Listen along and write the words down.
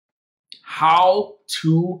how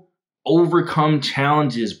to overcome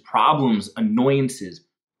challenges, problems, annoyances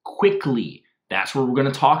quickly. That's what we're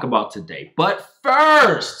going to talk about today. But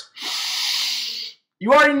first,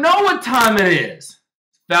 you already know what time it is.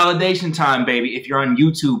 Validation time, baby. If you're on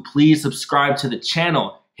YouTube, please subscribe to the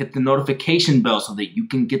channel. Hit the notification bell so that you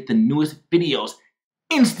can get the newest videos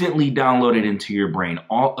instantly downloaded into your brain.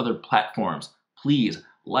 All other platforms, please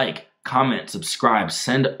like, comment, subscribe,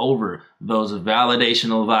 send over those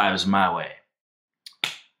validational vibes my way.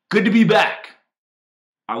 Good to be back.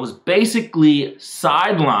 I was basically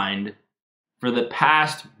sidelined for the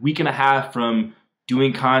past week and a half from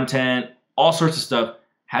doing content, all sorts of stuff,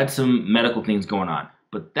 had some medical things going on.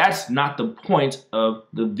 But that's not the point of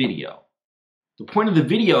the video. The point of the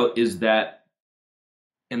video is that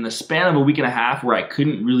in the span of a week and a half where I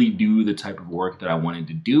couldn't really do the type of work that I wanted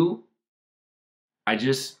to do, I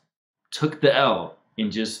just took the L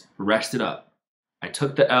and just rested up. I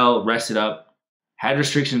took the L, rested up, had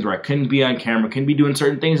restrictions where I couldn't be on camera, couldn't be doing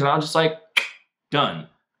certain things, and I was just like, done.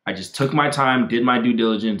 I just took my time, did my due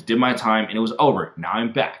diligence, did my time, and it was over. Now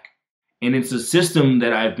I'm back. And it's a system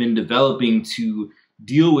that I've been developing to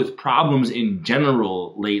deal with problems in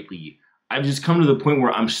general lately. I've just come to the point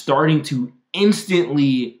where I'm starting to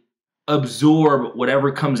instantly absorb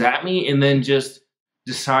whatever comes at me and then just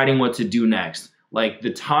deciding what to do next. Like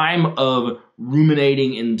the time of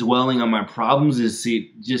ruminating and dwelling on my problems is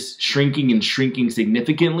just shrinking and shrinking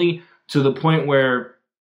significantly to the point where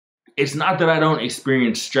it's not that I don't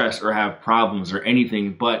experience stress or have problems or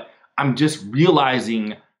anything, but I'm just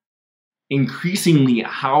realizing increasingly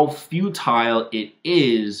how futile it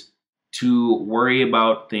is to worry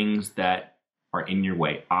about things that are in your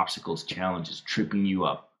way, obstacles, challenges, tripping you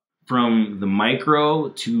up, from the micro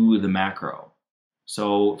to the macro.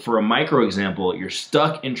 So for a micro example, you're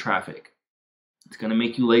stuck in traffic. It's going to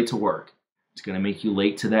make you late to work. It's going to make you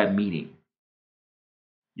late to that meeting.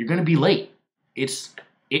 You're going to be late. It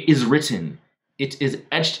is written. It is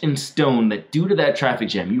etched in stone that due to that traffic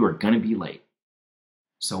jam, you are going to be late.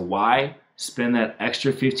 So why spend that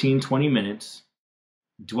extra 15, 20 minutes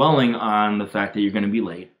dwelling on the fact that you're going to be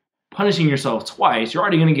late, punishing yourself twice? You're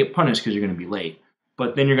already going to get punished because you're going to be late,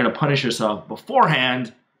 but then you're going to punish yourself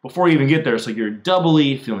beforehand before you even get there, so you're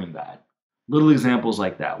doubly feeling bad. Little examples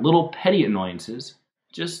like that, little petty annoyances,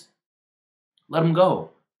 just let them go.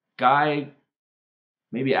 Guy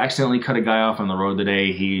maybe accidentally cut a guy off on the road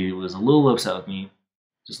today. He was a little upset with me.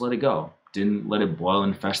 Just let it go. Didn't let it boil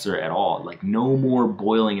and fester at all. Like no more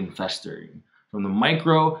boiling and festering. From the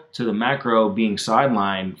micro to the macro, being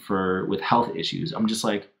sidelined with health issues, I'm just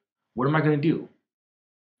like, what am I going to do?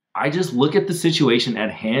 I just look at the situation at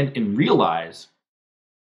hand and realize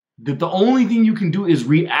that the only thing you can do is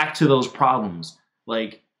react to those problems.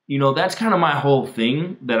 Like, that's kind of my whole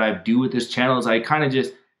thing that I do with this channel is I kind of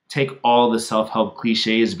just take all the self-help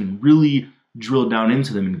cliches and really drill down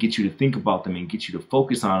into them and get you to think about them and get you to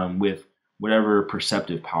focus on them with whatever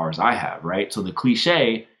perceptive powers I have, right? So the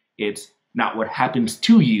cliche, it's not what happens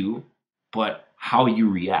to you, but how you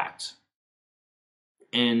react.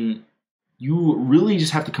 And you really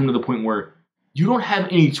just have to come to the point where you don't have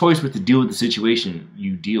any choice but to deal with the situation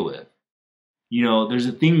you deal with. There's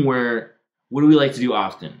a thing where, what do we like to do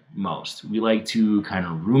often? Most. We like to kind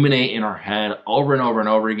of ruminate in our head over and over and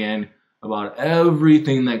over again about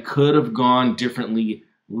everything that could have gone differently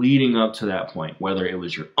leading up to that point, whether it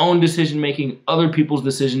was your own decision-making, other people's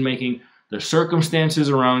decision-making, the circumstances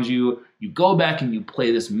around you. You go back and you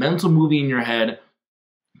play this mental movie in your head,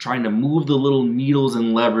 trying to move the little needles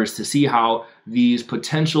and levers to see how these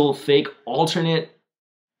potential fake alternate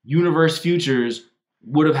universe futures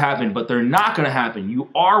would have happened, but they're not going to happen. You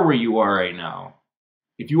are where you are right now.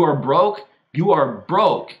 If you are broke, you are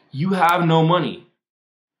broke. You have no money.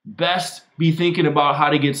 Best be thinking about how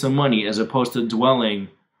to get some money as opposed to dwelling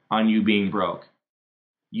on you being broke.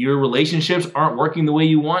 Your relationships aren't working the way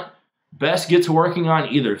you want. Best get to working on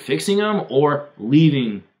either fixing them or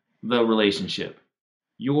leaving the relationship.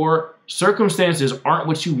 Your circumstances aren't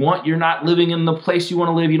what you want. You're not living in the place you want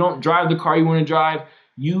to live. You don't drive the car you want to drive.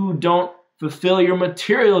 You don't fulfill your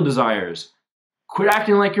material desires. Quit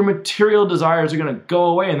acting like your material desires are going to go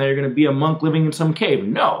away and that you're going to be a monk living in some cave.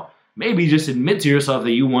 No. Maybe just admit to yourself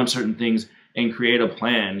that you want certain things and create a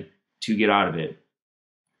plan to get out of it.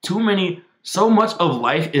 So much of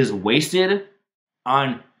life is wasted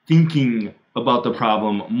on thinking about the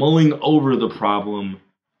problem, mulling over the problem,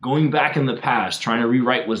 going back in the past, trying to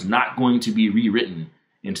rewrite what's not going to be rewritten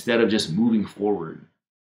instead of just moving forward.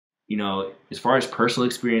 As far as personal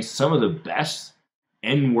experience, some of the best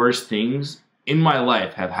and worst things in my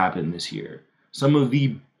life have happened this year. Some of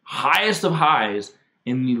the highest of highs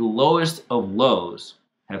and the lowest of lows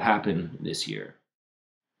have happened this year.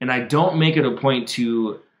 And I don't make it a point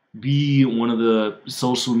to be one of the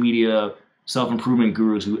social media self-improvement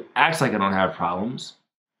gurus who acts like I don't have problems.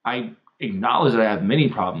 I acknowledge that I have many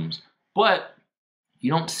problems, but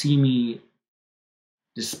you don't see me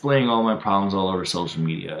displaying all my problems all over social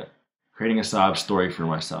media, creating a sob story for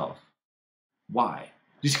myself. Why?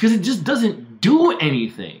 Just because it just doesn't do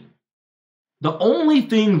anything. The only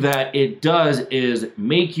thing that it does is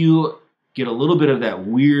make you get a little bit of that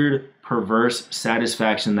weird, perverse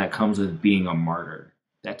satisfaction that comes with being a martyr.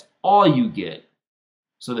 That's all you get.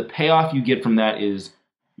 So the payoff you get from that is,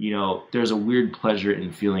 there's a weird pleasure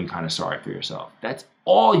in feeling kind of sorry for yourself. That's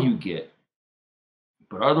all you get.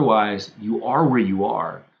 But otherwise, you are where you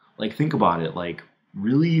are. Like, think about it. Like,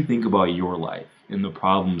 really think about your life and the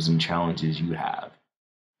problems and challenges you have.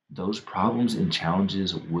 Those problems and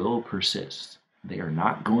challenges will persist. They are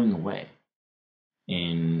not going away.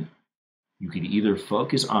 And you could either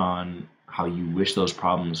focus on how you wish those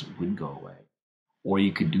problems would go away, or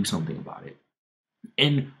you could do something about it.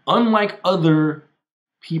 And unlike other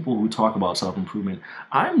people who talk about self-improvement,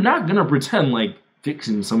 I'm not going to pretend like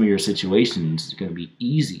fixing some of your situations is going to be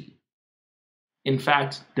easy. In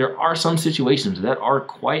fact, there are some situations that are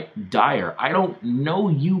quite dire. I don't know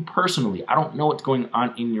you personally. I don't know what's going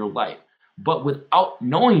on in your life. But without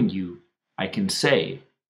knowing you, I can say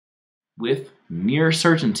with near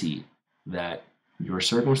certainty that your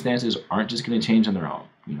circumstances aren't just going to change on their own.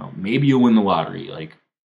 Maybe you'll win the lottery. Like,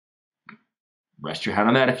 rest your head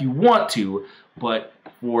on that if you want to. But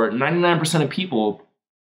for 99% of people,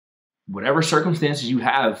 whatever circumstances you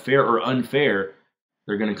have, fair or unfair,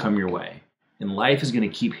 they're going to come your way. And life is going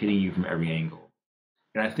to keep hitting you from every angle.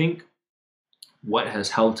 And I think what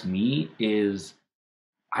has helped me is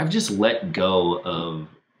I've just let go of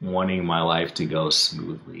wanting my life to go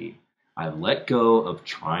smoothly. I've let go of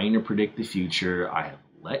trying to predict the future. I have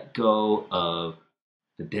let go of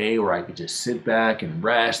the day where I could just sit back and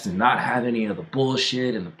rest and not have any of the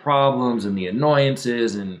bullshit and the problems and the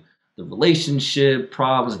annoyances and the relationship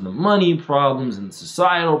problems and the money problems and the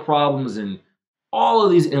societal problems and all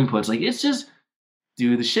of these inputs. Like, it's just,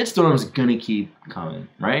 dude, the shitstorm's gonna keep coming,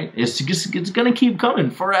 right? It's gonna keep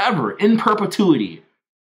coming forever, in perpetuity.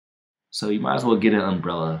 So you might as well get an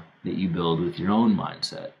umbrella that you build with your own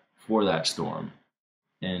mindset for that storm.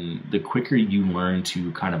 And the quicker you learn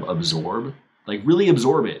to kind of absorb, like really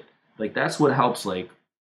absorb it, like that's what helps. Like,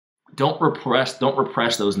 don't repress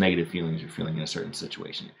those negative feelings you're feeling in a certain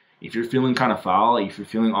situation. If you're feeling kind of foul, if you're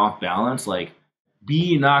feeling off balance, like,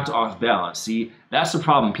 be knocked off balance. See, that's the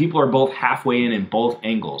problem. People are both halfway in both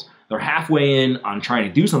angles. They're halfway in on trying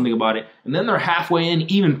to do something about it, and then they're halfway in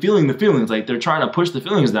even feeling the feelings. Like, they're trying to push the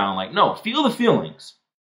feelings down. Like, no, feel the feelings.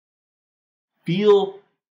 Feel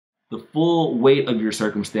the full weight of your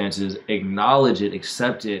circumstances, acknowledge it,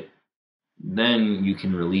 accept it, then you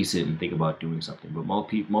can release it and think about doing something. But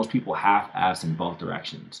most people half-ass in both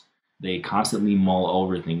directions. They constantly mull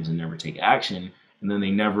over things and never take action, and then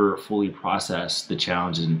they never fully process the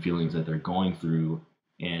challenges and feelings that they're going through,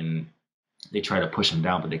 and they try to push them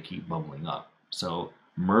down, but they keep bubbling up. So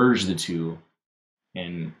merge the two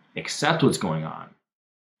and accept what's going on.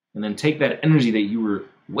 And then take that energy that you were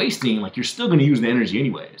wasting, like, you're still going to use the energy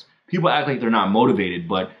anyways. People act like they're not motivated,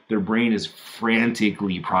 but their brain is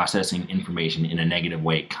frantically processing information in a negative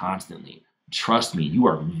way constantly. Trust me, you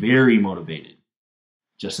are very motivated,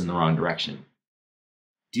 just in the wrong direction.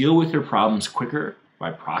 Deal with your problems quicker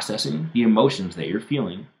by processing the emotions that you're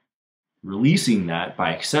feeling, releasing that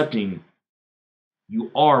by accepting you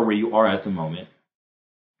are where you are at the moment,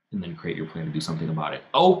 and then create your plan to do something about it.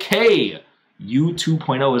 Okay, You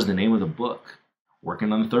 2.0 is the name of the book.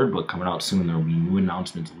 Working on the third book coming out soon. There will be new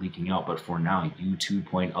announcements leaking out, but for now, You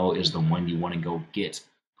 2.0 is the one you want to go get.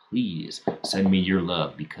 Please send me your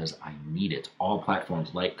love because I need it. All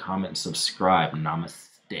platforms, like, comment, subscribe.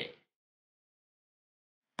 Namaste.